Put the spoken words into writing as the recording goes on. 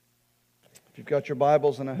got your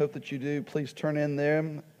Bibles, and I hope that you do, please turn in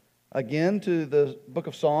them again to the book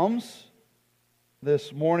of Psalms.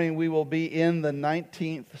 This morning we will be in the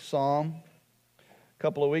 19th Psalm. A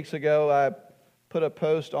couple of weeks ago I put a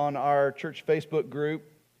post on our church Facebook group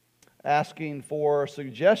asking for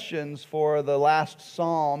suggestions for the last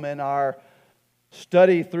psalm in our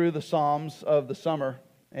study through the Psalms of the summer.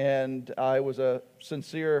 And it was a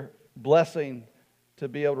sincere blessing to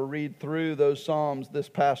be able to read through those Psalms this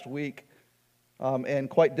past week. And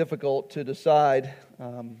quite difficult to decide.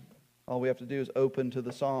 All we have to do is open to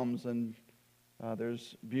the Psalms, and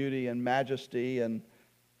there's beauty and majesty and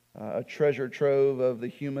a treasure trove of the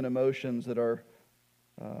human emotions that are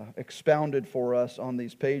expounded for us on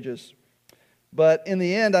these pages. But in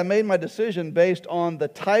the end, I made my decision based on the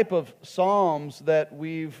type of Psalms that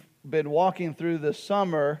we've been walking through this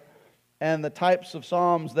summer and the types of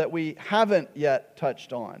Psalms that we haven't yet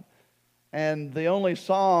touched on. And the only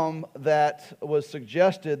psalm that was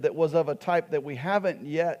suggested that was of a type that we haven't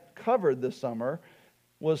yet covered this summer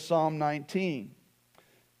was Psalm 19.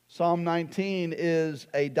 Psalm 19 is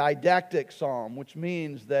a didactic psalm, which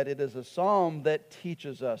means that it is a psalm that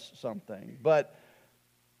teaches us something. But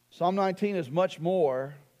Psalm 19 is much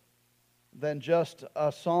more than just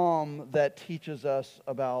a psalm that teaches us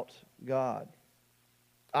about God.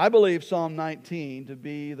 I believe Psalm 19 to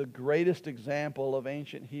be the greatest example of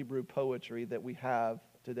ancient Hebrew poetry that we have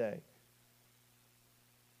today.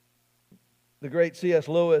 The great C.S.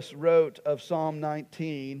 Lewis wrote of Psalm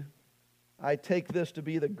 19, "I take this to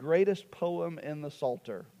be the greatest poem in the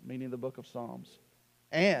Psalter," meaning the book of Psalms,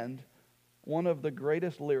 "and one of the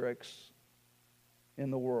greatest lyrics in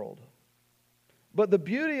the world." But the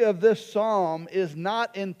beauty of this psalm is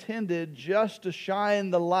not intended just to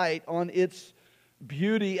shine the light on its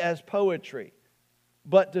beauty as poetry,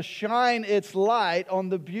 but to shine its light on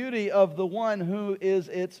the beauty of the one who is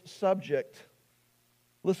its subject.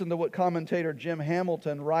 Listen to what commentator Jim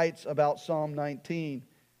Hamilton writes about Psalm 19.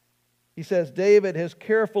 He says, "David has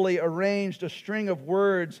carefully arranged a string of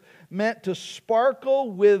words meant to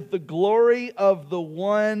sparkle with the glory of the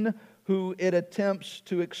one who it attempts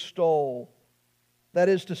to extol. That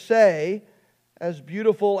is to say, as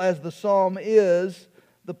beautiful as the psalm is,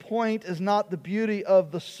 the point is not the beauty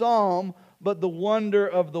of the psalm, but the wonder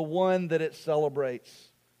of the one that it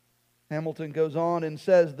celebrates." Hamilton goes on and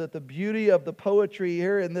says that the beauty of the poetry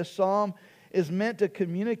here in this psalm is meant to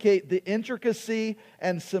communicate the intricacy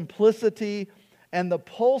and simplicity and the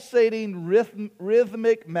pulsating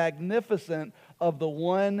rhythmic magnificence of the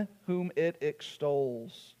one whom it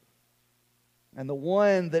extols. And the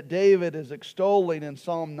one that David is extolling in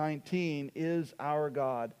Psalm 19 is our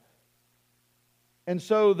God. And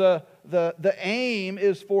so the aim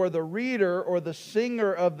is for the reader or the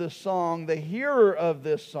singer of this song, the hearer of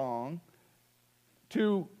this song,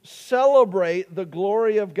 to celebrate the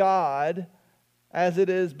glory of God as it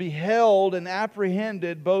is beheld and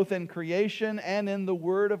apprehended both in creation and in the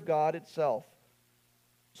Word of God itself.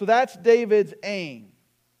 So that's David's aim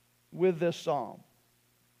with this psalm.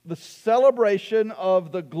 The celebration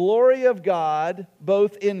of the glory of God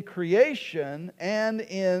both in creation and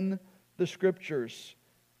in the Scriptures.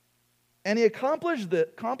 And he accomplishes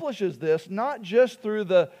this not just through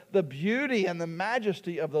the beauty and the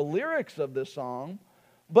majesty of the lyrics of this song,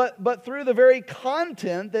 but through the very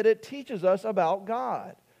content that it teaches us about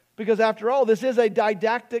God. Because after all, this is a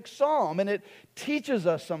didactic psalm, and it teaches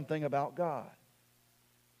us something about God.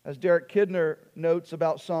 As Derek Kidner notes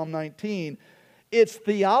about Psalm 19, its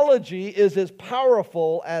theology is as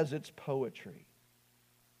powerful as its poetry.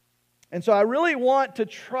 And so I really want to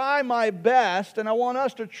try my best, and I want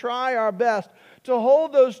us to try our best to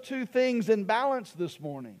hold those two things in balance this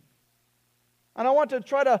morning. And I want to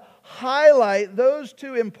try to highlight those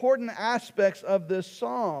two important aspects of this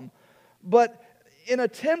psalm. But in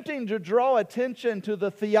attempting to draw attention to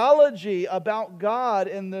the theology about God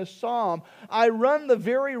in this psalm, I run the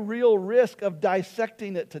very real risk of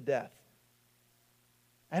dissecting it to death.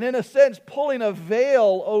 And in a sense, pulling a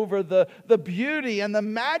veil over the beauty and the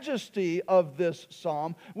majesty of this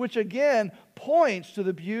psalm, which again points to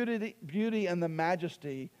the beauty and the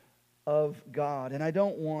majesty of God. And I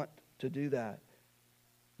don't want to do that.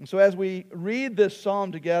 And so as we read this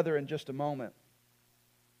psalm together in just a moment,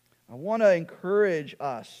 I want to encourage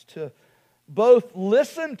us to both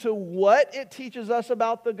listen to what it teaches us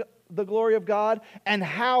about the glory of God and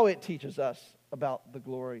how it teaches us about the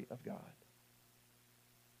glory of God.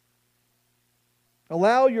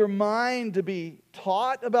 Allow your mind to be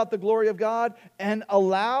taught about the glory of God, and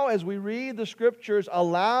allow, as we read the Scriptures,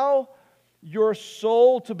 allow your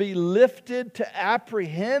soul to be lifted to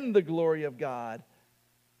apprehend the glory of God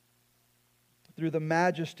through the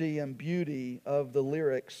majesty and beauty of the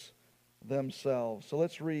lyrics themselves. So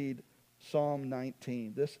let's read Psalm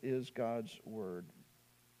 19. This is God's Word.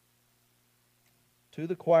 To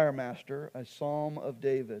the choir master, a psalm of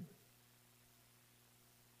David.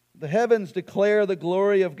 The heavens declare the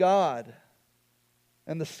glory of God,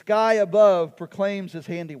 and the sky above proclaims His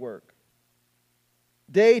handiwork.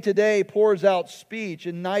 Day to day pours out speech,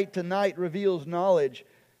 and night to night reveals knowledge.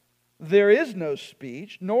 There is no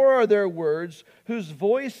speech, nor are there words whose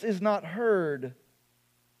voice is not heard.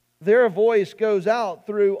 Their voice goes out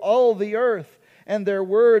through all the earth, and their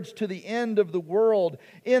words to the end of the world.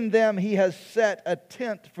 In them He has set a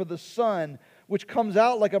tent for the sun, which comes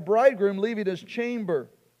out like a bridegroom leaving his chamber,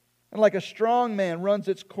 and like a strong man runs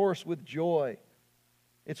its course with joy.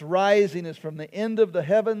 Its rising is from the end of the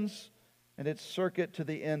heavens, and its circuit to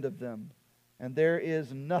the end of them, and there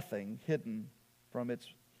is nothing hidden from its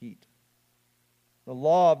heat. The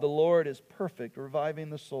law of the Lord is perfect,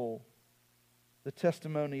 reviving the soul. The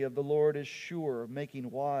testimony of the Lord is sure,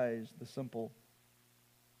 making wise the simple.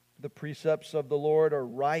 The precepts of the Lord are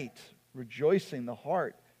right, rejoicing the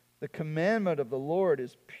heart. The commandment of the Lord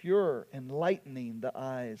is pure, enlightening the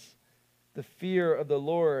eyes. The fear of the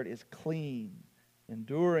Lord is clean,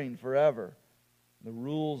 enduring forever. The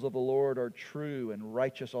rules of the Lord are true and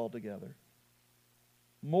righteous altogether.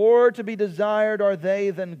 More to be desired are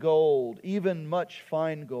they than gold, even much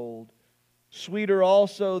fine gold. Sweeter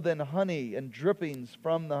also than honey and drippings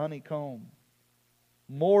from the honeycomb.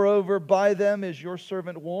 Moreover, by them is your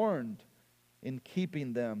servant warned. In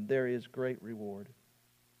keeping them there is great reward.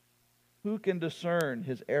 Who can discern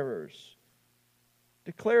his errors?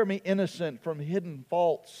 Declare me innocent from hidden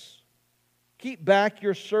faults. Keep back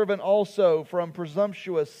your servant also from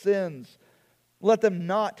presumptuous sins. Let them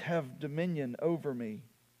not have dominion over me.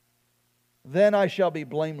 Then I shall be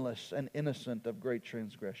blameless and innocent of great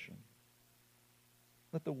transgression.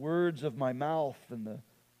 Let the words of my mouth and the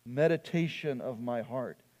meditation of my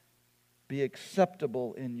heart be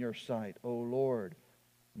acceptable in your sight, O Lord,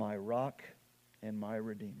 my rock and my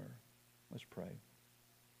redeemer. Let's pray.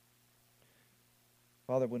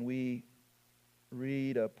 Father, when we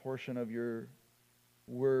read a portion of your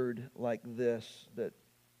word like this that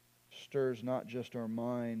stirs not just our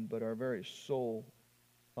mind but our very soul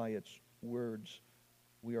by its words,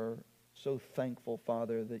 we are so thankful,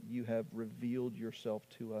 Father, that you have revealed yourself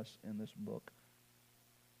to us in this book.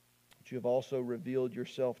 But you have also revealed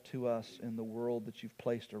yourself to us in the world that you've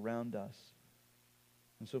placed around us.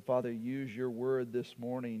 And so, Father, use your word this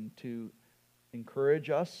morning to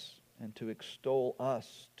encourage us and to extol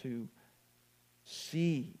us, to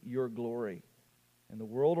see your glory in the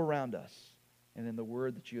world around us and in the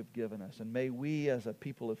word that you have given us. And may we, as a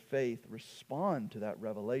people of faith, respond to that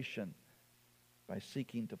revelation by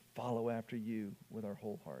seeking to follow after you with our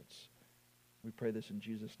whole hearts. We pray this in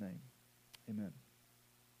Jesus' name. Amen.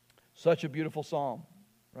 Such a beautiful psalm,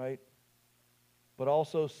 right? But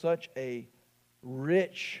also such a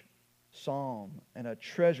rich psalm and a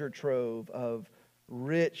treasure trove of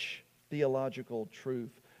rich theological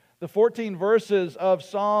truth. The 14 verses of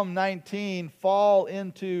Psalm 19 fall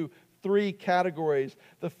into three categories.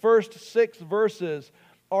 The first 6 verses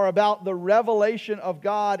are about the revelation of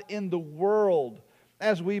God in the world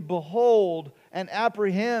as we behold and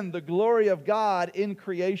apprehend the glory of God in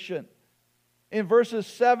creation. In verses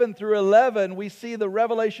 7 through 11, we see the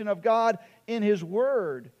revelation of God in His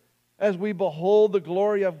Word as we behold the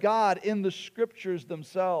glory of God in the Scriptures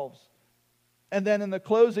themselves. And then in the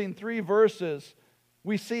closing 3 verses,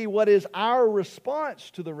 we see what is our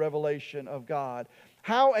response to the revelation of God.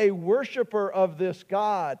 How a worshiper of this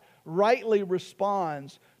God rightly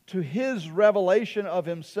responds to His revelation of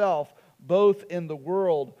Himself, both in the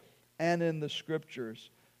world and in the Scriptures.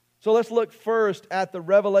 So let's look first at the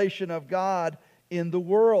revelation of God in the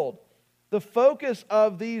world. The focus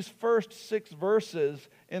of these first 6 verses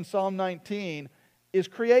in Psalm 19 is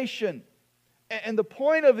creation. And the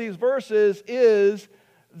point of these verses is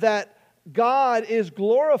that God is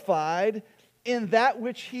glorified in that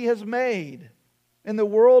which He has made, in the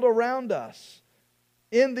world around us.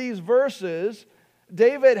 In these verses,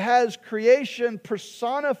 David has creation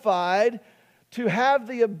personified to have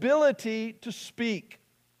the ability to speak.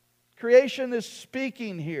 Creation is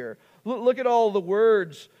speaking here. Look at all the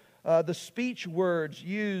words, the speech words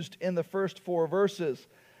used in the first 4 verses.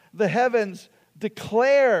 The heavens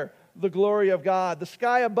declare the glory of God. The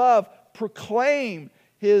sky above proclaim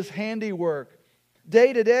His handiwork.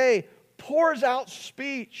 Day to day pours out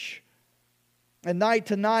speech. And night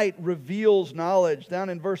to night reveals knowledge. Down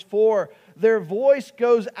in verse 4, their voice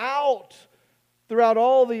goes out throughout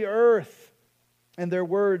all the earth, and their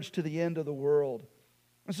words to the end of the world.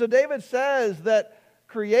 And so David says that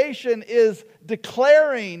creation is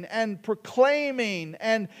declaring and proclaiming,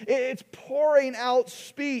 and it's pouring out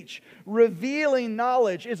speech, revealing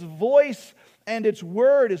knowledge. Its voice and its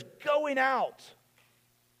word is going out.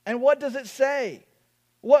 And what does it say?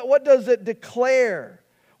 What does it declare?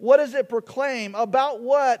 What does it proclaim? About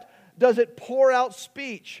what does it pour out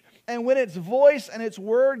speech? And when its voice and its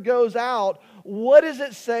word goes out, what is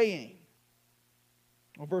it saying?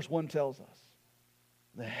 Well, verse 1 tells us,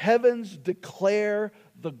 the heavens declare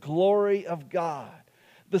the glory of God.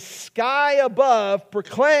 The sky above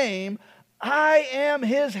proclaim, I am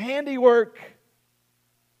His handiwork.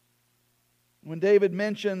 When David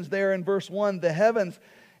mentions there in verse 1, the heavens,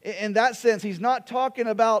 in that sense, he's not talking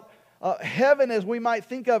about heaven as we might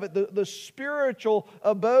think of it, the spiritual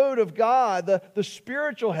abode of God, the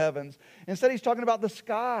spiritual heavens. Instead, he's talking about the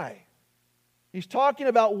sky. He's talking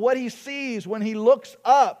about what he sees when he looks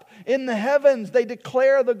up. In the heavens, they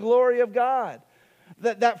declare the glory of God.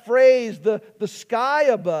 That phrase, the sky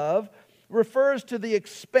above, refers to the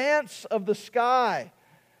expanse of the sky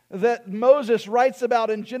that Moses writes about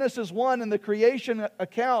in Genesis 1 in the creation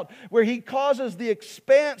account, where he causes the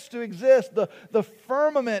expanse to exist, the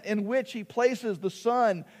firmament in which he places the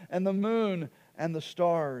sun and the moon and the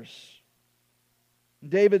stars.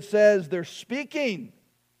 David says they're speaking,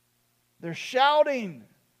 they're shouting.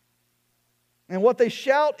 And what they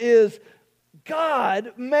shout is,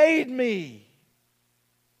 God made me.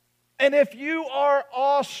 And if you are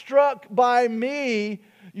awestruck by me,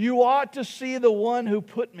 you ought to see the one who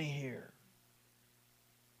put me here.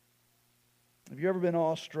 Have you ever been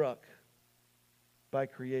awestruck by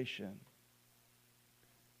creation?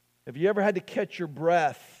 Have you ever had to catch your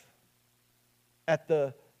breath at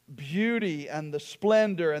the beauty and the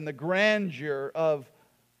splendor and the grandeur of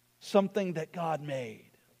something that God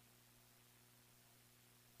made?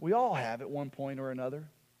 We all have at one point or another.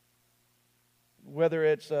 Whether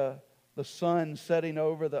it's the sun setting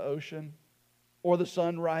over the ocean or the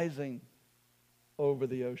sun rising over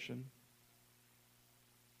the ocean.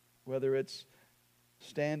 Whether it's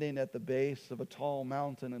standing at the base of a tall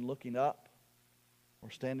mountain and looking up,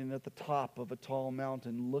 or standing at the top of a tall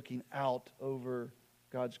mountain looking out over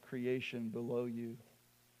God's creation below you.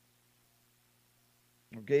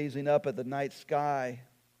 Or gazing up at the night sky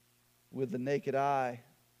with the naked eye,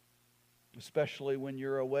 especially when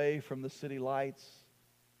you're away from the city lights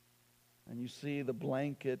and you see the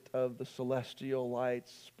blanket of the celestial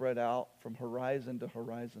lights spread out from horizon to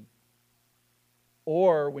horizon.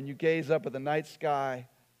 Or when you gaze up at the night sky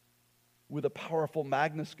with a powerful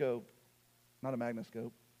telescope.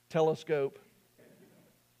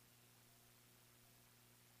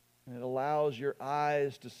 And it allows your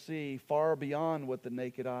eyes to see far beyond what the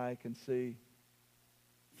naked eye can see,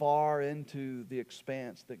 far into the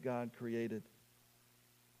expanse that God created.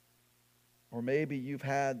 Or maybe you've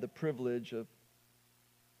had the privilege of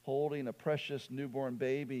holding a precious newborn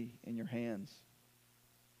baby in your hands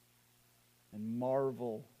and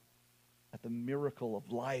marvel at the miracle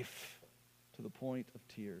of life to the point of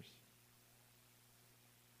tears.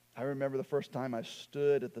 I remember the first time I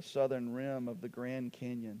stood at the southern rim of the Grand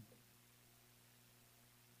Canyon,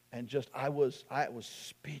 and I was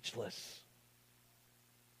speechless.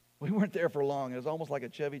 We weren't there for long. It was almost like a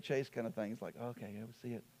Chevy Chase kind of thing. It's like, okay, yeah, we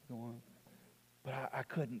see it, go on. But I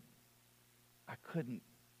couldn't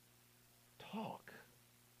talk.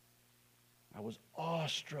 I was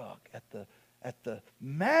awestruck at the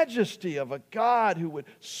majesty of a God who would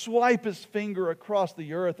swipe His finger across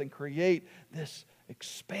the earth and create this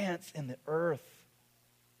expanse in the earth.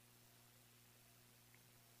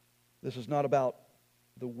 This is not about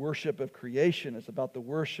the worship of creation. It's about the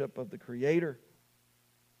worship of the Creator.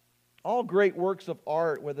 All great works of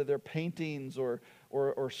art, whether they're paintings or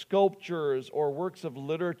sculptures or works of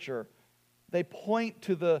literature, they point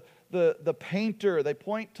to the painter. They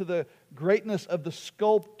point to the greatness of the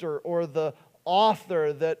sculptor or the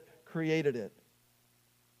author that created it.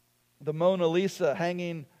 The Mona Lisa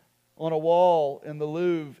hanging on a wall in the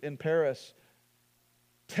Louvre in Paris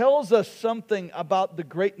tells us something about the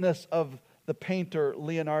greatness of the painter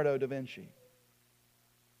Leonardo da Vinci.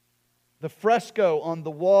 The fresco on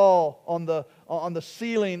the wall, on the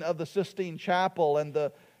ceiling of the Sistine Chapel,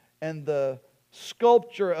 and the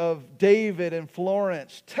sculpture of David in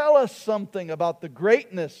Florence tell us something about the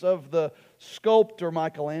greatness of the sculptor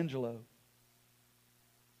Michelangelo.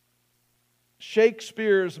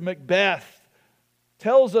 Shakespeare's Macbeth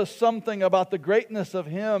tells us something about the greatness of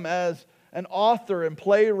him as an author and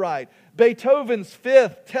playwright. Beethoven's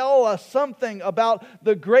Fifth tell us something about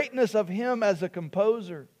the greatness of him as a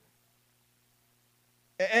composer.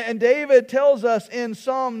 And David tells us in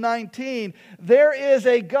Psalm 19, there is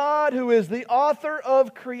a God who is the author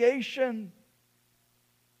of creation.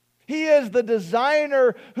 He is the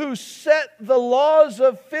designer who set the laws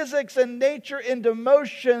of physics and nature into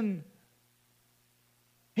motion.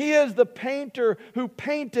 He is the painter who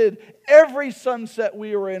painted every sunset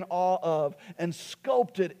we were in awe of and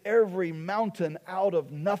sculpted every mountain out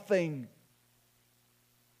of nothing.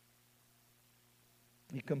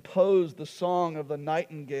 He composed the song of the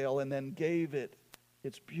nightingale and then gave it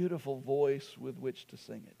its beautiful voice with which to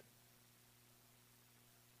sing it.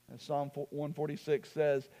 As Psalm 146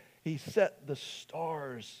 says, He set the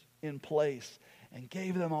stars in place and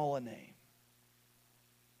gave them all a name.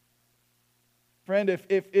 Friend,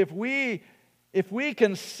 if we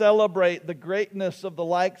can celebrate the greatness of the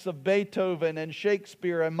likes of Beethoven and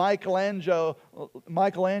Shakespeare and Michelangelo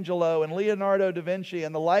and Leonardo da Vinci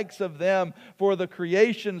and the likes of them for the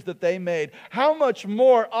creations that they made, how much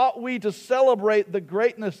more ought we to celebrate the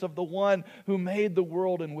greatness of the one who made the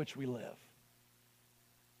world in which we live?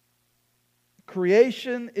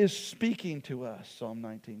 Creation is speaking to us, Psalm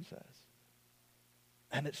 19 says.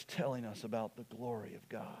 And it's telling us about the glory of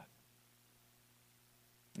God.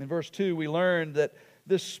 In verse 2, we learned that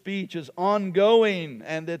this speech is ongoing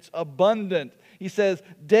and it's abundant. He says,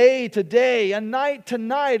 day to day and night to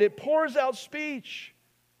night, it pours out speech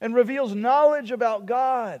and reveals knowledge about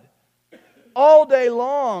God. All day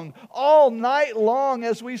long, all night long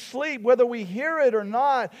as we sleep, whether we hear it or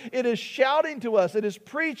not, it is shouting to us, it is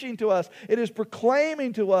preaching to us, it is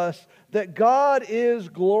proclaiming to us that God is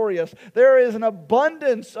glorious. There is an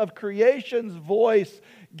abundance of creation's voice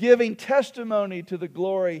giving testimony to the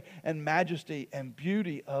glory and majesty and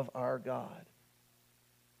beauty of our God.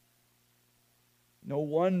 No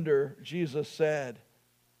wonder Jesus said,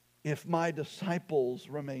 if my disciples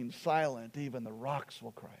remain silent, even the rocks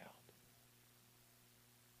will cry out.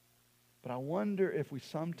 But I wonder if we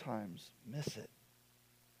sometimes miss it.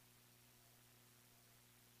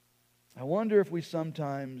 I wonder if we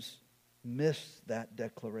sometimes miss that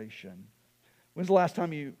declaration. When's the last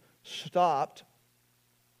time you stopped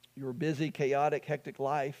your busy, chaotic, hectic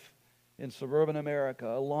life in suburban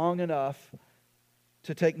America long enough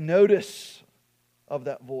to take notice of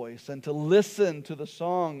that voice and to listen to the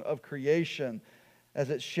song of creation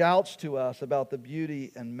as it shouts to us about the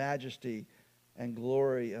beauty and majesty and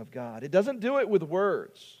glory of God? It doesn't do it with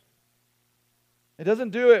words. It doesn't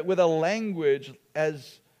do it with a language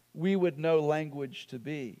as we would know language to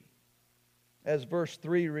be. As verse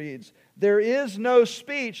 3 reads, there is no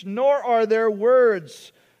speech, nor are there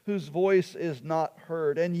words whose voice is not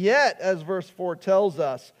heard. And yet, as verse 4 tells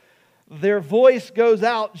us, their voice goes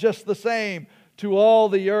out just the same to all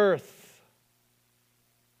the earth.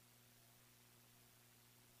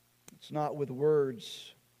 It's not with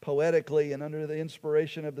words. Poetically and under the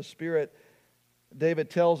inspiration of the Spirit, David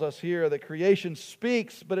tells us here that creation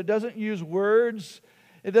speaks, but it doesn't use words.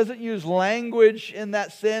 It doesn't use language in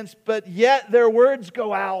that sense, but yet their words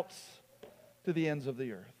go out to the ends of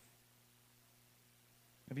the earth.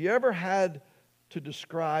 Have you ever had to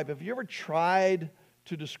describe, have you ever tried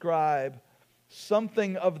to describe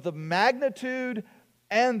something of the magnitude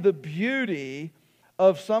and the beauty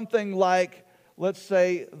of something like, let's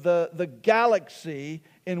say, the galaxy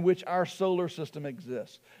in which our solar system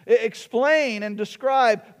exists? Explain and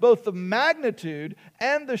describe both the magnitude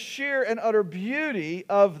and the sheer and utter beauty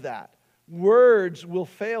of that. Words will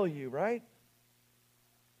fail you, right?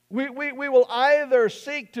 We will either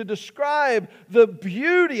seek to describe the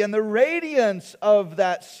beauty and the radiance of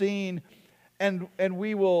that scene, and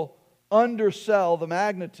we will undersell the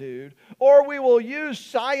magnitude, or we will use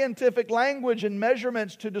scientific language and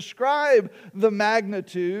measurements to describe the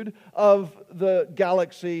magnitude of the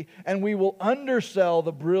galaxy, and we will undersell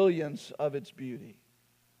the brilliance of its beauty.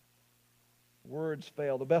 Words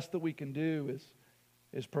fail. The best that we can do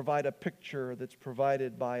is provide a picture that's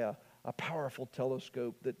provided by a powerful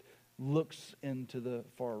telescope that looks into the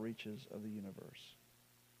far reaches of the universe.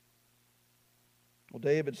 Well,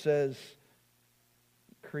 David says,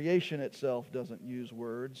 creation itself doesn't use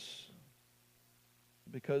words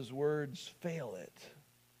because words fail it.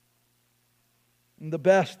 And the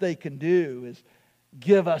best they can do is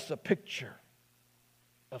give us a picture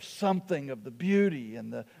of something of the beauty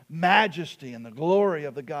and the majesty and the glory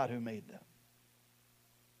of the God who made them.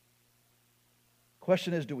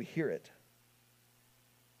 Question is, do we hear it?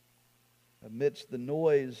 Amidst the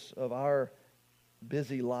noise of our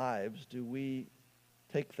busy lives, do we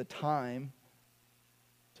take the time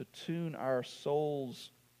to tune our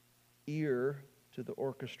soul's ear to the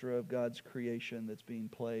orchestra of God's creation that's being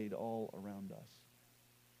played all around us?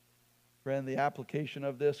 Friend, the application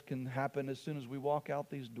of this can happen as soon as we walk out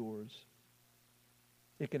these doors.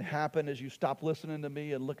 It can happen as you stop listening to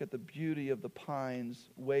me and look at the beauty of the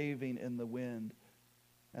pines waving in the wind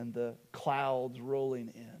and the clouds rolling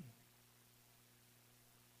in.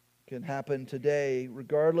 It can happen today,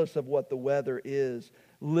 regardless of what the weather is.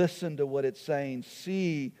 Listen to what it's saying.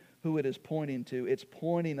 See who it is pointing to. It's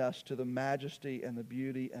pointing us to the majesty and the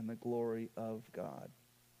beauty and the glory of God.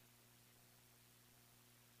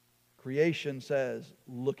 Creation says,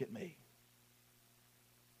 look at me.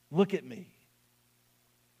 Look at me.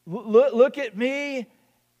 Look at me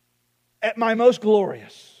at my most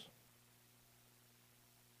glorious.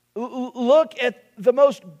 Look at the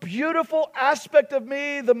most beautiful aspect of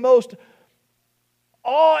me, the most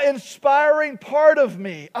awe-inspiring part of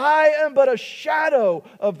me. I am but a shadow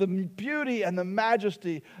of the beauty and the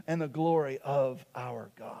majesty and the glory of our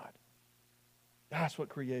God. That's what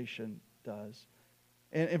creation does.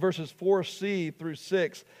 In verses 4c through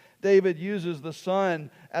 6, David uses the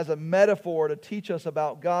sun as a metaphor to teach us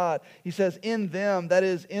about God. He says, in them, that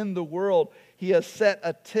is, in the world, He has set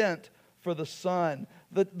a tent for the sun.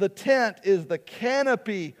 The tent is the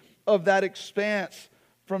canopy of that expanse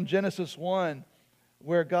from Genesis 1,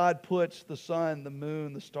 where God puts the sun, the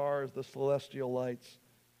moon, the stars, the celestial lights.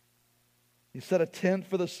 He set a tent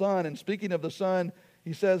for the sun. And speaking of the sun,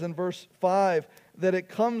 he says in verse 5 that it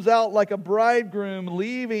comes out like a bridegroom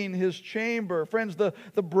leaving his chamber. Friends, the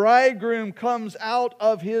bridegroom comes out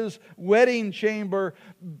of his wedding chamber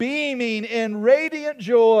beaming in radiant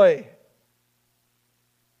joy.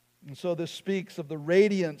 And so this speaks of the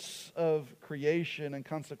radiance of creation and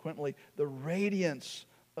consequently the radiance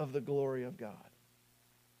of the glory of God.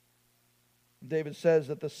 David says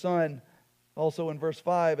that the sun, also in verse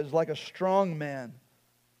 5, is like a strong man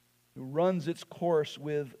who runs its course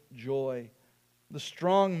with joy. The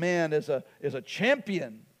strong man is a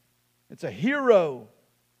champion. It's a hero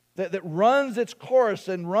that runs its course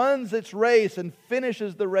and runs its race and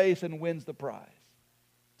finishes the race and wins the prize.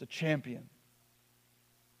 It's a champion.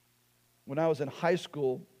 When I was in high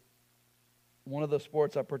school, one of the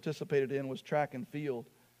sports I participated in was track and field.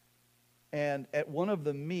 And at one of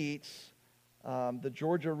the meets, the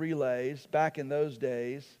Georgia Relays, back in those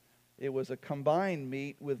days, it was a combined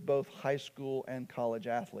meet with both high school and college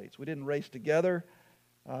athletes. We didn't race together.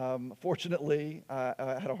 Fortunately,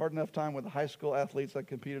 I had a hard enough time with the high school athletes I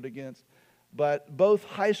competed against. But both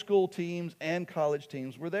high school teams and college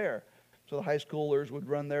teams were there. So the high schoolers would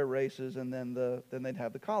run their races, and then they'd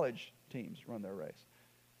have the college teams run their race.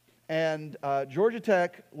 And Georgia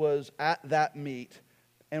Tech was at that meet.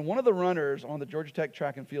 And one of the runners on the Georgia Tech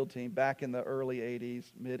track and field team back in the early 80s,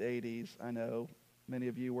 mid-80s, I know many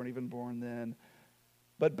of you weren't even born then.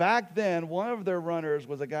 But back then, one of their runners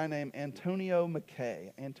was a guy named Antonio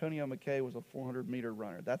McKay. Antonio McKay was a 400-meter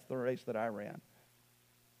runner. That's the race that I ran.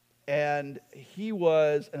 And he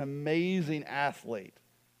was an amazing athlete.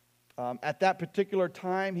 At that particular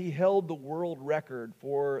time, he held the world record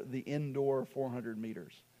for the indoor 400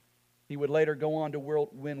 meters. He would later go on to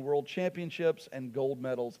win world championships and gold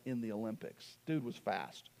medals in the Olympics. Dude was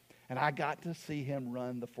fast. And I got to see him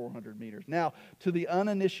run the 400 meters. Now, to the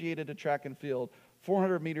uninitiated to track and field,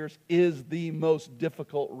 400 meters is the most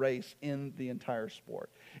difficult race in the entire sport.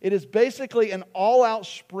 It is basically an all-out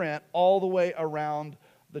sprint all the way around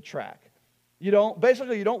the track. You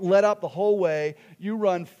don't let up the whole way. You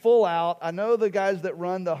run full out. I know the guys that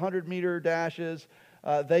run the 100-meter dashes,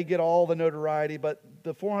 they get all the notoriety, but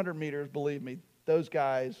the 400 meters, believe me, those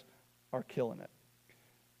guys are killing it.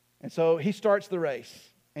 And so he starts the race,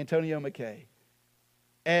 Antonio McKay.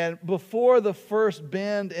 And before the first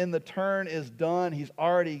bend in the turn is done, he's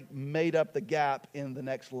already made up the gap in the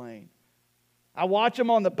next lane. I watch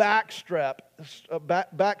him on the back stretch,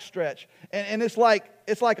 and it's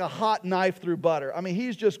like a hot knife through butter. I mean,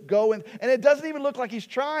 he's just going, and it doesn't even look like he's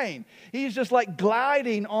trying. He's just like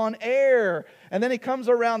gliding on air. And then he comes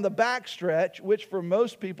around the back stretch, which for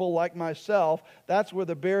most people like myself, that's where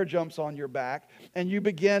the bear jumps on your back, and you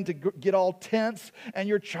begin to get all tense, and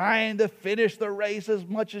you're trying to finish the race as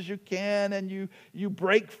much as you can, and you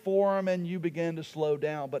break for him, and you begin to slow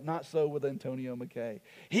down. But not so with Antonio McKay.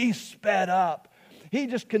 He sped up. He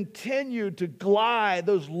just continued to glide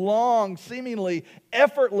those long, seemingly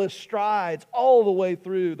effortless strides all the way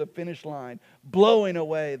through the finish line, blowing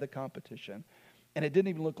away the competition. And it didn't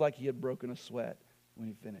even look like he had broken a sweat when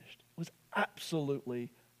he finished. It was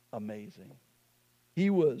absolutely amazing. He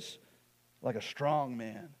was like a strong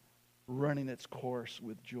man running its course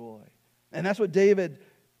with joy. And that's what David,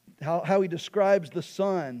 how he describes the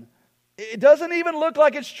sun. It doesn't even look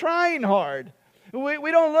like it's trying hard.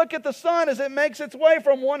 We don't look at the sun as it makes its way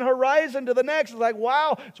from one horizon to the next. It's like,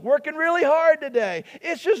 wow, it's working really hard today.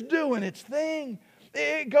 It's just doing its thing.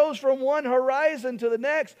 It goes from one horizon to the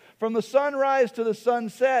next, from the sunrise to the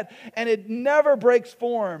sunset, and it never breaks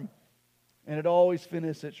form, and it always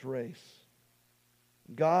finishes its race.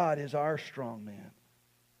 God is our strong man,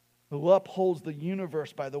 who upholds the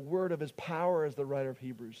universe by the word of His power, as the writer of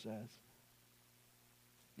Hebrews says.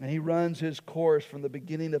 And He runs His course from the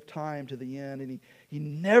beginning of time to the end, and He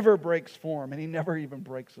never breaks form, and He never even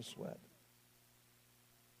breaks a sweat.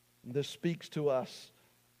 And this speaks to us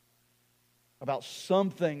about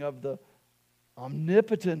something of the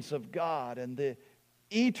omnipotence of God and the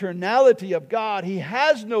eternality of God. He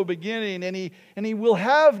has no beginning, and He will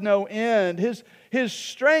have no end. His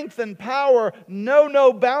strength and power know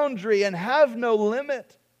no boundary and have no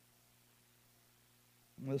limit.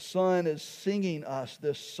 The sun is singing us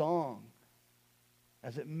this song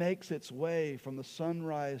as it makes its way from the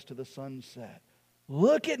sunrise to the sunset.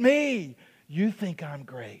 Look at me. You think I'm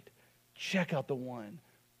great. Check out the one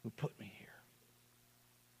who put me here.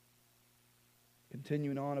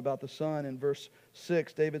 Continuing on about the sun in verse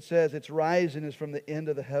 6, David says, its rising is from the end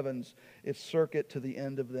of the heavens, its circuit to the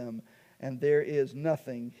end of them, and there is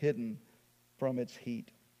nothing hidden from its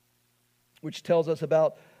heat. Which tells us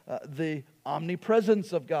about the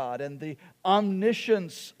omnipresence of God and the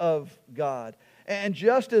omniscience of God. And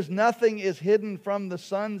just as nothing is hidden from the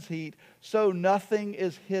sun's heat, so nothing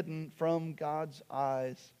is hidden from God's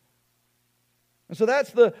eyes. And so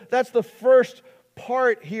that's the first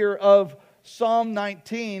part here of Psalm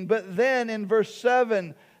 19. But then in verse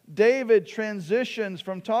 7, David transitions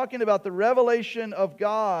from talking about the revelation of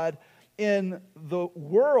God in the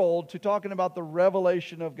world to talking about the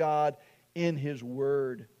revelation of God in His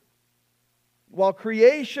Word. While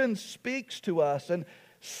creation speaks to us and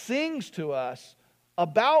sings to us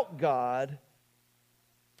about God,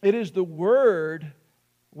 it is the Word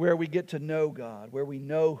where we get to know God, where we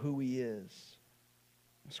know who He is.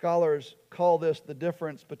 Scholars call this the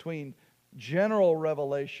difference between general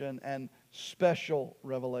revelation and special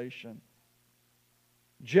revelation.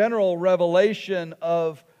 General revelation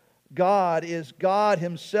of God is God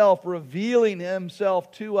Himself revealing Himself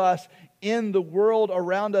to us in the world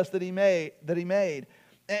around us that He made.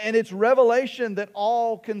 And it's revelation that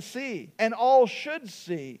all can see and all should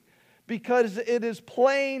see because it is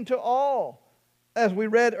plain to all. As we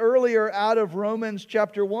read earlier out of Romans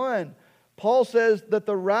chapter 1, Paul says that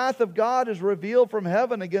the wrath of God is revealed from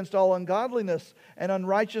heaven against all ungodliness and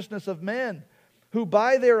unrighteousness of men, who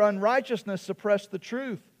by their unrighteousness suppress the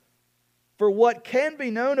truth. For what can be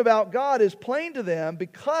known about God is plain to them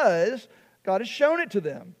because God has shown it to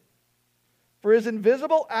them. For His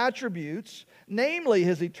invisible attributes, namely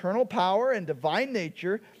His eternal power and divine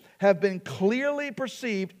nature, have been clearly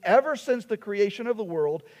perceived ever since the creation of the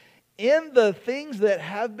world in the things that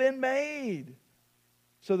have been made,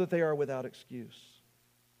 so that they are without excuse.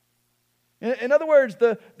 In other words,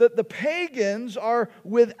 the pagans are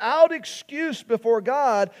without excuse before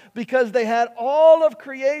God because they had all of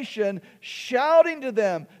creation shouting to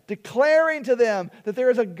them, declaring to them that there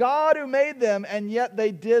is a God who made them, and yet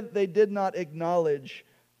they did not acknowledge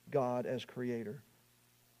God as creator.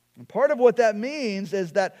 And part of what that means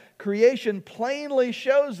is that creation plainly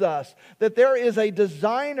shows us that there is a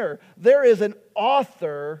designer, there is an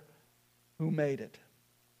author who made it.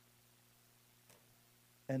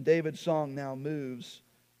 And David's song now moves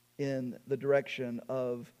in the direction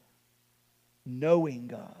of knowing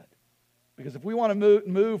God. Because if we want to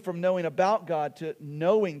move from knowing about God to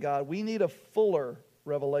knowing God, we need a fuller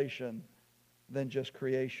revelation than just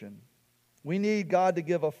creation. We need God to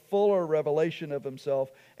give a fuller revelation of Himself,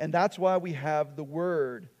 and that's why we have the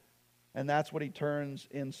Word. And that's what he turns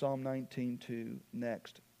in Psalm 19 to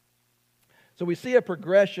next. So we see a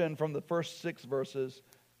progression from the first 6 verses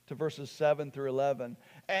to verses 7 through 11.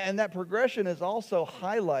 And that progression is also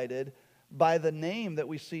highlighted by the name that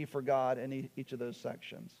we see for God in each of those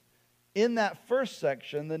sections. In that first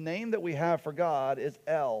section, the name that we have for God is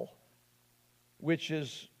El, which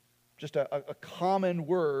is just a common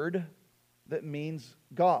word that means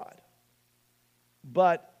God.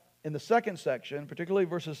 But in the second section, particularly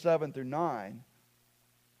verses 7 through 9,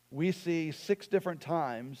 we see 6 different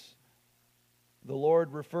times the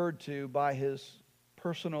Lord referred to by His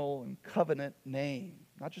personal and covenant name.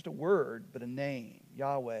 Not just a word, but a name,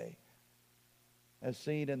 Yahweh, as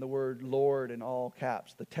seen in the word Lord in all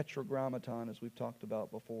caps, the tetragrammaton, as we've talked about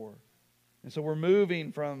before. And so we're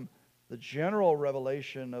moving from the general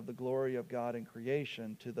revelation of the glory of God in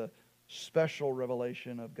creation to the special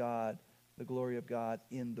revelation of God, the glory of God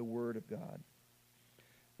in the Word of God.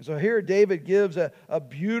 So here David gives a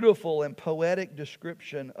beautiful and poetic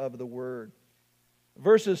description of the Word.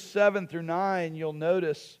 Verses 7 through 9, you'll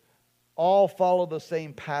notice, all follow the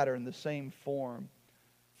same pattern, the same form.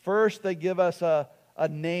 First, they give us a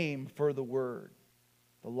name for the Word.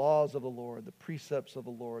 The laws of the Lord, the precepts of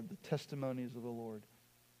the Lord, the testimonies of the Lord.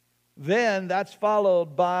 Then that's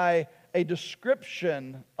followed by a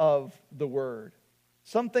description of the Word.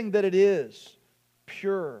 Something that it is: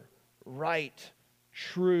 pure, right,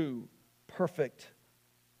 true, perfect.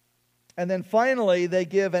 And then finally, they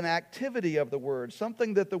give an activity of the Word,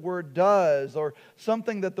 something that the Word does or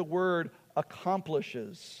something that the Word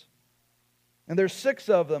accomplishes. And there's 6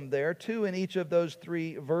 of them there, 2 in each of those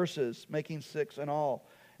 3 verses, making 6 in all.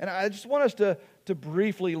 And I just want us to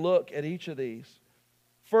briefly look at each of these.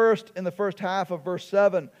 First, in the first half of verse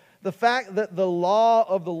 7, the fact that the law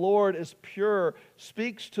of the Lord is pure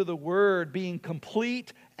speaks to the Word being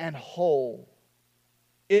complete and whole.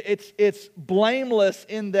 It's blameless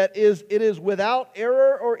in that it is without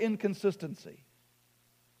error or inconsistency.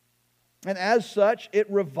 And as such, it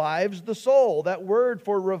revives the soul. That word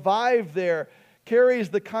for revive there carries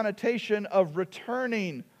the connotation of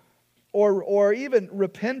returning or even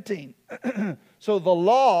repenting. So the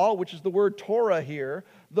law, which is the word Torah here,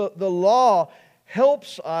 the law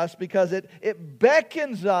helps us because it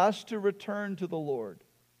beckons us to return to the Lord,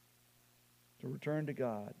 to return to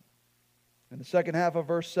God. In the second half of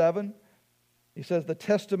verse 7, he says, the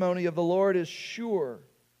testimony of the Lord is sure,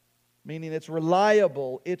 meaning it's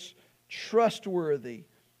reliable, it's trustworthy,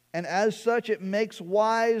 and as such it makes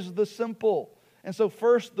wise the simple. And so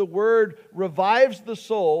first the Word revives the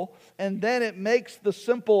soul, and then it makes the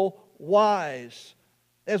simple wise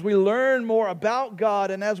as we learn more about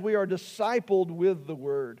God and as we are discipled with the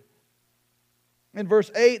Word. In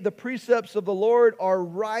verse 8, the precepts of the Lord are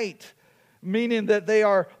right, meaning that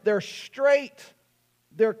they're straight,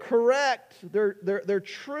 they're correct, they're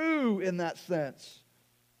true in that sense.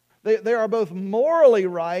 They are both morally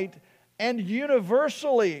right and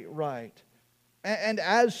universally right. And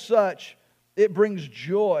as such, it brings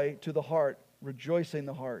joy to the heart, rejoicing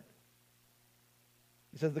the heart.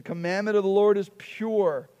 He says, the commandment of the Lord is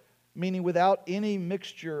pure, meaning without any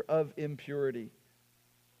mixture of impurity,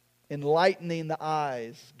 enlightening the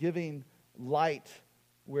eyes, giving light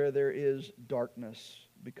where there is darkness,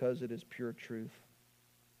 because it is pure truth.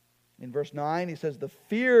 In verse 9, he says, the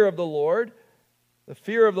fear of the Lord. The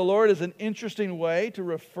fear of the Lord is an interesting way to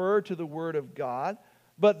refer to the Word of God.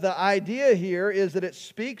 But the idea here is that it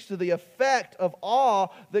speaks to the effect of awe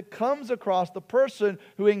that comes across the person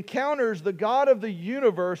who encounters the God of the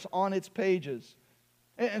universe on its pages.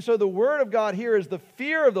 And so the Word of God here is the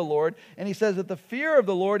fear of the Lord, and he says that the fear of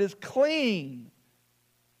the Lord is clean.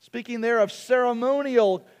 Speaking there of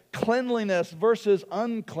ceremonial cleanliness versus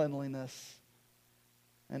uncleanliness.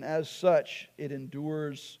 And as such, it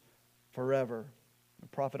endures forever. The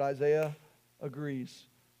prophet Isaiah agrees.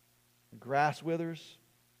 The grass withers,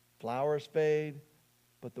 flowers fade,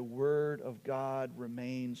 but the Word of God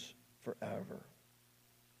remains forever.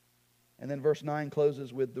 And then verse 9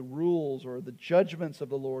 closes with the rules or the judgments of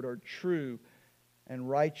the Lord are true and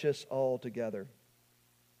righteous altogether.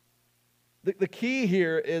 The key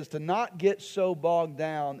here is to not get so bogged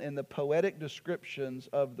down in the poetic descriptions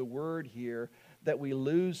of the Word here that we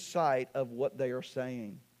lose sight of what they are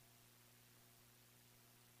saying.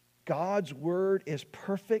 God's Word is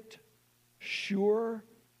perfect, sure,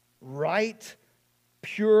 right,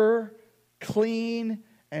 pure, clean,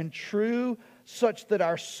 and true, such that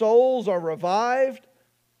our souls are revived,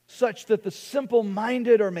 such that the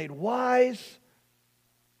simple-minded are made wise,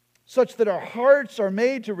 such that our hearts are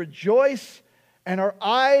made to rejoice, and our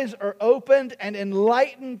eyes are opened and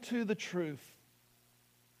enlightened to the truth.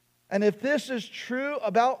 And if this is true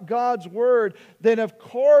about God's Word, then of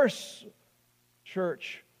course,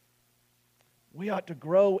 church, we ought to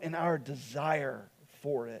grow in our desire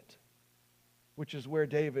for it, which is where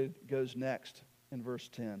David goes next in verse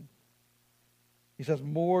 10. He says,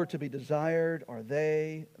 more to be desired are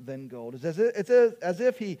they than gold. It's as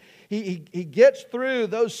if he gets through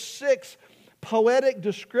those 6 poetic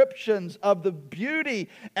descriptions of the beauty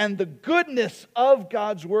and the goodness of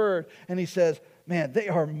God's Word. And he says, man, they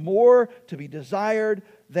are more to be desired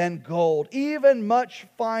than gold, even much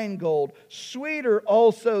fine gold, sweeter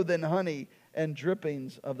also than honey and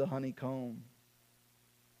drippings of the honeycomb.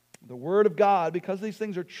 The Word of God, because these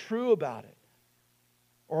things are true about it,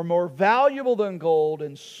 are more valuable than gold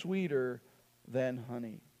and sweeter than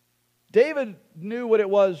honey. David knew what it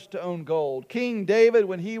was to own gold. King David,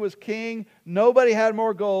 when he was king, nobody had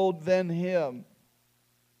more gold than him.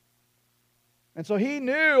 And so he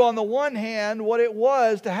knew on the one hand what it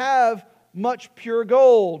was to have much pure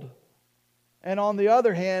gold. And on the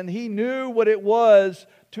other hand, he knew what it was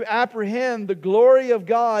to apprehend the glory of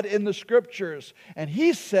God in the Scriptures. And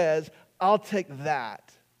he says, I'll take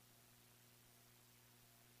that.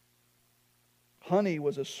 Honey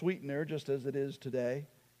was a sweetener, just as it is today,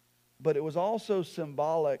 but it was also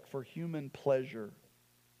symbolic for human pleasure.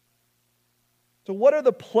 So what are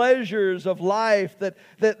the pleasures of life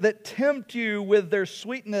that tempt you with their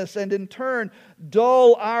sweetness and in turn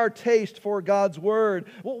dull our taste for God's Word?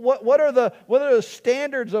 What are the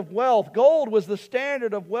standards of wealth? Gold was the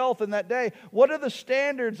standard of wealth in that day. What are the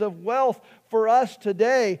standards of wealth for us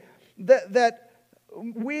today that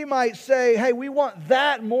we might say, hey, we want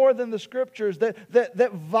that more than the Scriptures,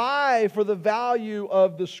 that vie for the value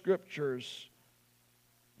of the Scriptures?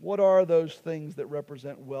 What are those things that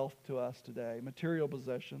represent wealth to us today? Material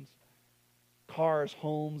possessions, cars,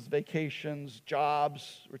 homes, vacations,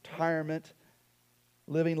 jobs, retirement,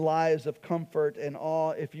 living lives of comfort and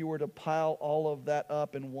awe. If you were to pile all of that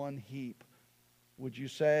up in one heap, would you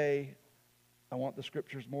say, I want the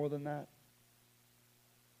Scriptures more than that?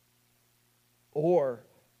 Or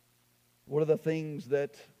what are the things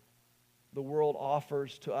that the world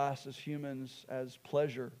offers to us as humans as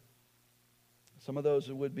pleasure? Some of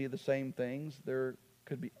those would be the same things. There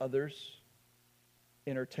could be others.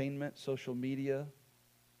 Entertainment, social media,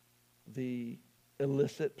 the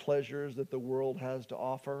illicit pleasures that the world has to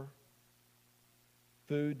offer.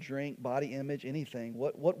 Food, drink, body image, anything.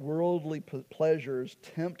 What worldly pleasures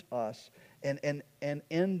tempt us and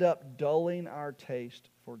end up dulling our taste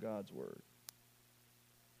for God's Word?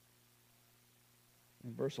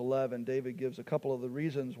 In verse 11, David gives a couple of the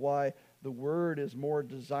reasons why the Word is more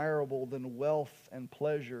desirable than wealth and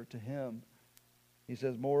pleasure to him. He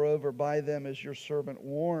says, moreover, by them is your servant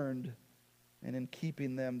warned, and in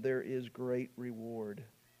keeping them there is great reward.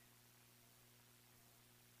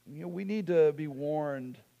 You know, we need to be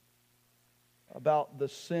warned about the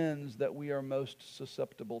sins that we are most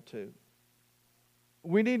susceptible to.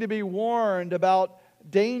 We need to be warned about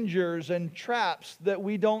dangers and traps that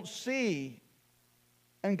we don't see.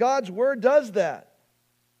 And God's Word does that.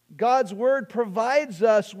 God's Word provides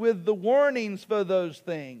us with the warnings for those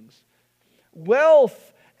things.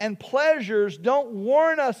 Wealth and pleasures don't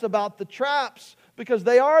warn us about the traps because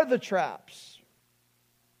they are the traps.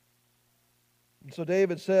 And so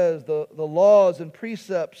David says the laws and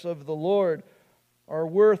precepts of the Lord are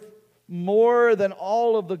worth more than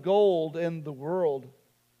all of the gold in the world.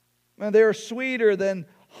 And they are sweeter than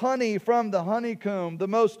honey from the honeycomb, the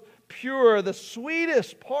most pure, the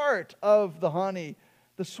sweetest part of the honey,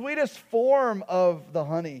 the sweetest form of the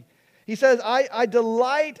honey. He says, I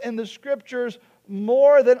delight in the Scriptures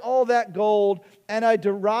more than all that gold, and I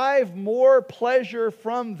derive more pleasure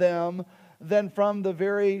from them than from the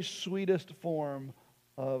very sweetest form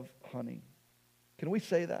of honey. Can we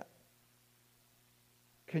say that?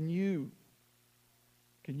 Can you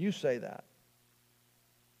say that?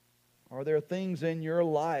 Are there things in your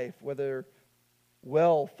life, whether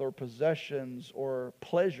wealth or possessions or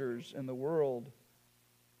pleasures in the world,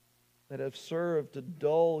 that have served to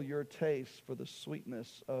dull your taste for the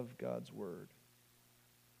sweetness of God's Word?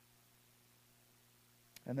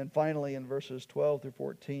 And then finally in verses 12 through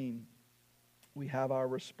 14, we have our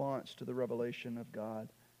response to the revelation of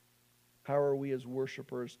God. How are we as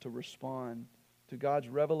worshipers to respond to God's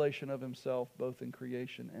revelation of Himself both in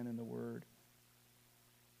creation and in the Word?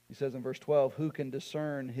 He says in verse 12, who can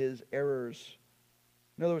discern His errors?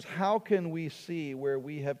 In other words, how can we see where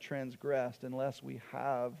we have transgressed unless we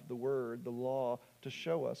have the Word, the law, to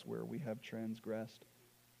show us where we have transgressed?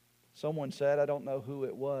 Someone said, I don't know who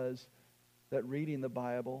it was, that reading the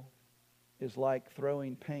Bible is like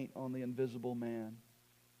throwing paint on the invisible man.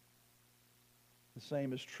 The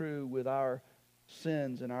same is true with our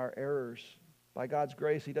sins and our errors. By God's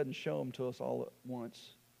grace, He doesn't show them to us all at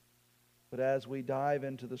once. But as we dive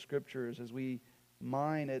into the Scriptures, as we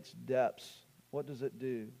mine its depths, what does it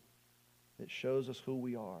do? It shows us who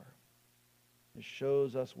we are. It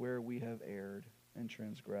shows us where we have erred and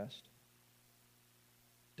transgressed.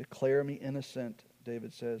 Declare me innocent,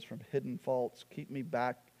 David says, from hidden faults. Keep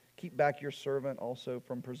back your servant also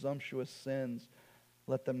from presumptuous sins.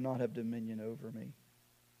 Let them not have dominion over me.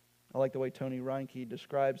 I like the way Tony Reinke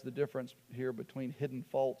describes the difference here between hidden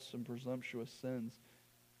faults and presumptuous sins.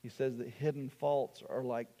 He says that hidden faults are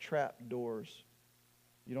like trap doors.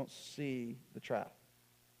 You don't see the trap,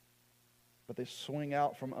 but they swing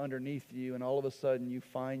out from underneath you, and all of a sudden you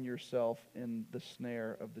find yourself in the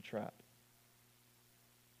snare of the trap.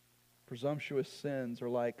 Presumptuous sins are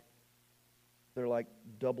like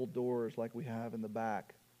double doors like we have in the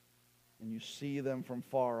back, and you see them from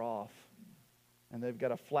far off, and they've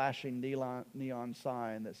got a flashing neon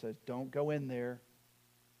sign that says, "Don't go in there.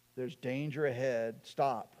 There's danger ahead.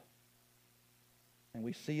 Stop." And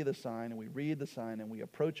we see the sign, and we read the sign, and we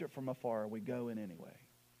approach it from afar, and we go in anyway.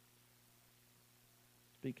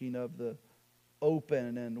 Speaking of the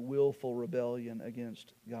open and willful rebellion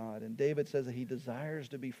against God. And David says that he desires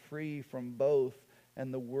to be free from both,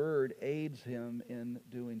 and the Word aids him in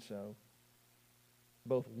doing so.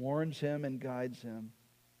 Both warns him and guides him.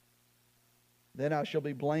 Then I shall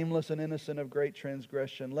be blameless and innocent of great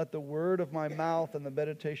transgression. Let the word of my mouth and the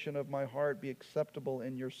meditation of my heart be acceptable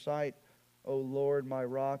in your sight, O Lord, my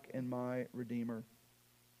rock and my Redeemer.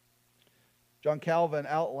 John Calvin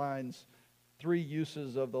outlines 3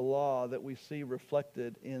 uses of the law that we see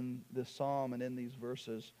reflected in this psalm and in these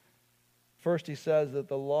verses. First, he says that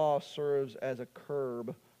the law serves as a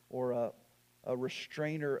curb or a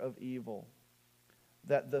restrainer of evil.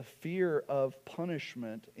 That the fear of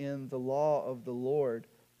punishment in the law of the Lord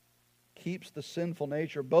keeps the sinful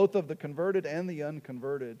nature, both of the converted and the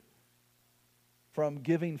unconverted, from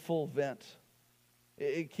giving full vent.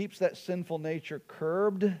 It keeps that sinful nature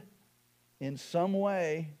curbed in some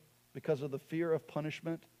way because of the fear of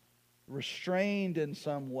punishment, restrained in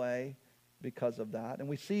some way because of that. And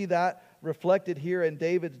we see that reflected here in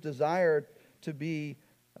David's desire to be,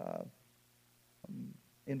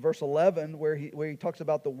 in verse 11, where he talks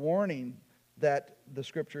about the warning that the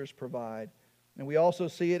Scriptures provide. And we also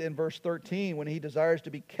see it in verse 13 when he desires to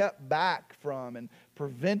be kept back from and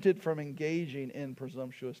prevented from engaging in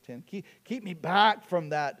presumptuous sin. Keep me back from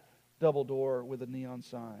that double door with a neon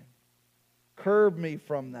sign. Curb me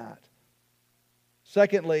from that.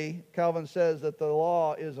 Secondly, Calvin says that the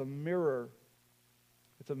law is a mirror.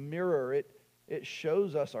 It's a mirror. It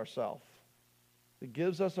shows us ourselves. It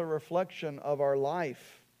gives us a reflection of our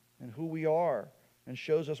life and who we are and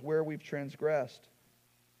shows us where we've transgressed.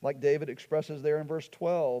 Like David expresses there in verse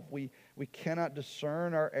 12, we cannot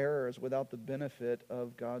discern our errors without the benefit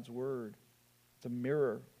of God's Word. It's a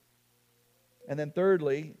mirror. And then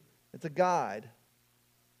thirdly, it's a guide.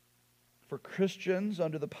 For Christians,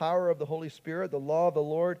 under the power of the Holy Spirit, the law of the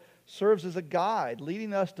Lord serves as a guide,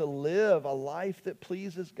 leading us to live a life that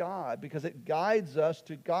pleases God, because it guides us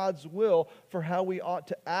to God's will for how we ought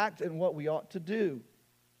to act and what we ought to do.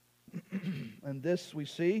 And this we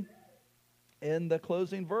see in the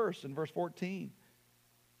closing verse, in verse 14.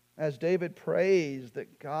 As David prays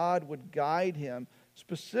that God would guide him,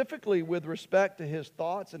 specifically with respect to his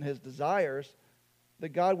thoughts and his desires,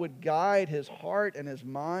 that God would guide his heart and his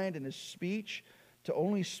mind and his speech to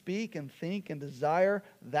only speak and think and desire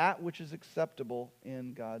that which is acceptable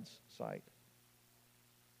in God's sight.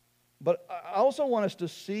 But I also want us to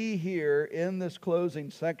see here in this closing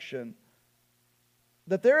section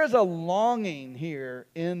that there is a longing here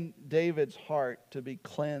in David's heart to be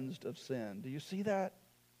cleansed of sin. Do you see that?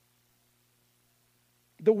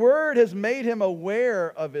 The Word has made him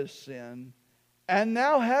aware of his sin, and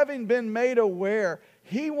now having been made aware,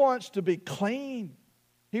 he wants to be clean.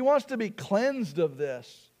 He wants to be cleansed of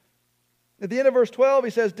this. At the end of verse 12, he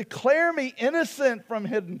says, "Declare me innocent from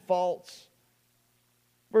hidden faults."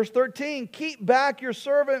 Verse 13, "Keep back your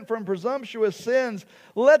servant from presumptuous sins.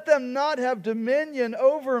 Let them not have dominion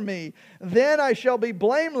over me. Then I shall be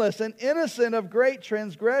blameless and innocent of great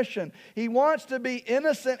transgression." He wants to be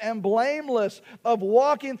innocent and blameless of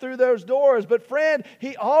walking through those doors. But friend,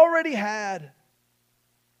 he already had.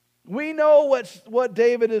 We know what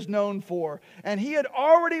David is known for. And he had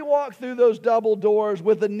already walked through those double doors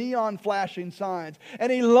with the neon flashing signs. And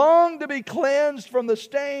he longed to be cleansed from the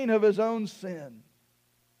stain of his own sin.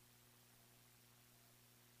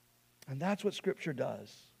 And that's what Scripture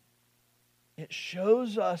does. It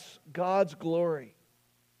shows us God's glory.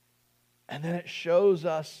 And then it shows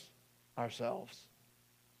us ourselves.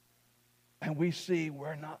 And we see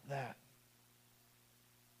we're not that.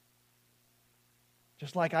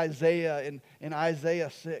 Just like Isaiah in Isaiah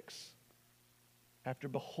 6. After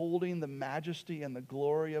beholding the majesty and the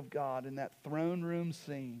glory of God in that throne room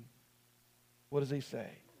scene, what does he say?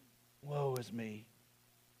 "Woe is me.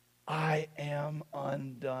 I am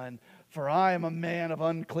undone, for I am a man of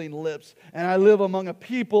unclean lips, and I live among a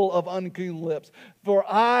people of unclean lips. For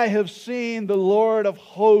I have seen the Lord of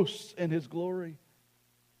hosts in His glory."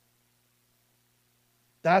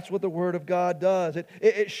 That's what the Word of God does.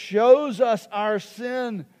 It shows us our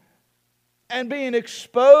sin, and being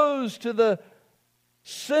exposed to the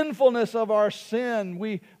sinfulness of our sin,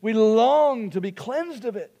 we long to be cleansed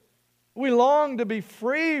of it. We long to be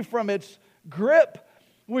free from its grip.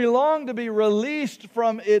 We long to be released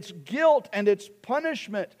from its guilt and its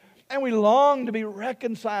punishment. And we long to be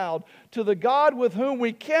reconciled to the God with whom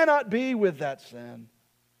we cannot be with that sin.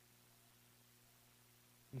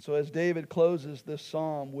 And so as David closes this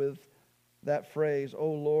psalm with that phrase,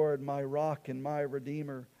 "O Lord, my rock and my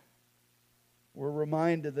redeemer," we're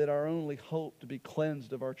reminded that our only hope to be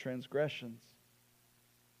cleansed of our transgressions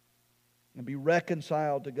and be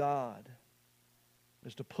reconciled to God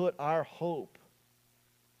is to put our hope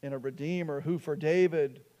in a Redeemer who for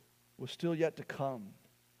David was still yet to come.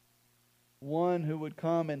 One who would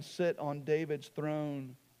come and sit on David's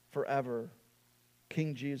throne forever.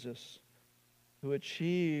 King Jesus, who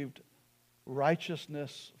achieved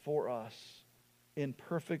righteousness for us in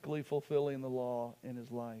perfectly fulfilling the law in His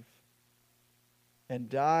life, and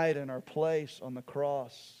died in our place on the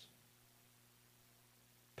cross,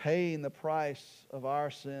 paying the price of our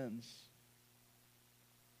sins,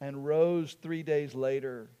 and rose 3 days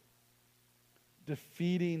later,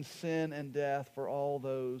 defeating sin and death for all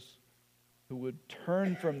those who would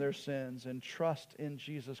turn from their sins and trust in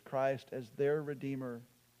Jesus Christ as their Redeemer,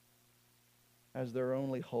 as their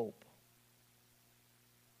only hope.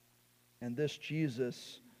 And this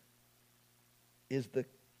Jesus is the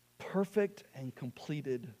perfect and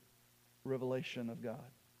completed revelation of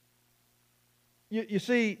God. You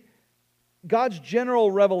see, God's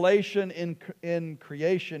general revelation in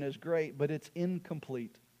creation is great, but it's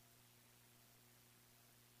incomplete.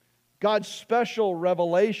 God's special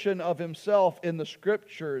revelation of Himself in the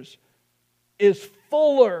Scriptures is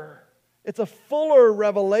fuller. It's a fuller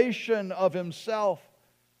revelation of Himself,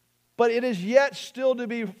 but it is yet still to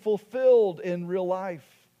be fulfilled in real life.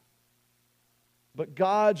 But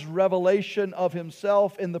God's revelation of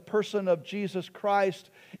Himself in the person of Jesus Christ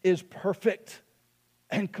is perfect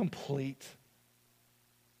and complete.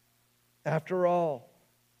 After all,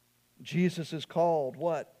 Jesus is called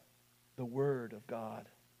what? The Word of God.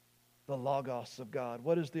 The Logos of God.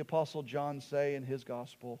 What does the Apostle John say in his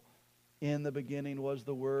Gospel? In the beginning was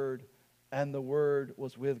the Word, and the Word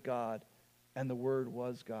was with God, and the Word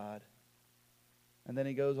was God. And then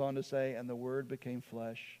he goes on to say, and the Word became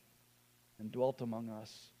flesh and dwelt among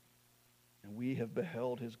us, and we have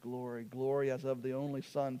beheld His glory, glory as of the only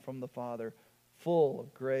Son from the Father, full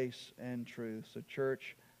of grace and truth. So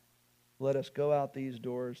church, let us go out these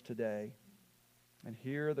doors today and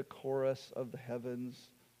hear the chorus of the heavens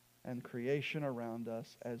and creation around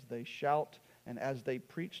us as they shout and as they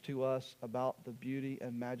preach to us about the beauty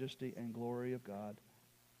and majesty and glory of God.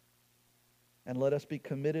 And let us be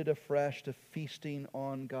committed afresh to feasting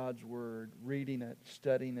on God's Word, reading it,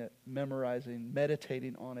 studying it, memorizing,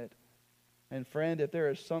 meditating on it. And friend, if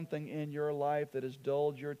there is something in your life that has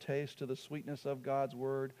dulled your taste to the sweetness of God's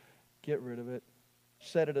Word, get rid of it,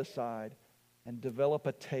 set it aside, and develop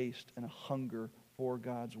a taste and a hunger for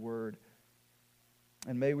God's Word.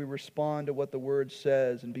 And may we respond to what the Word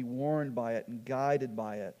says and be warned by it and guided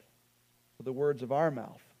by it, so the words of our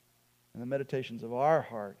mouth and the meditations of our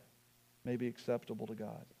heart may be acceptable to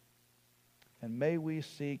God. And may we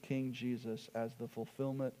see King Jesus as the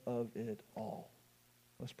fulfillment of it all.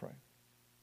 Let's pray.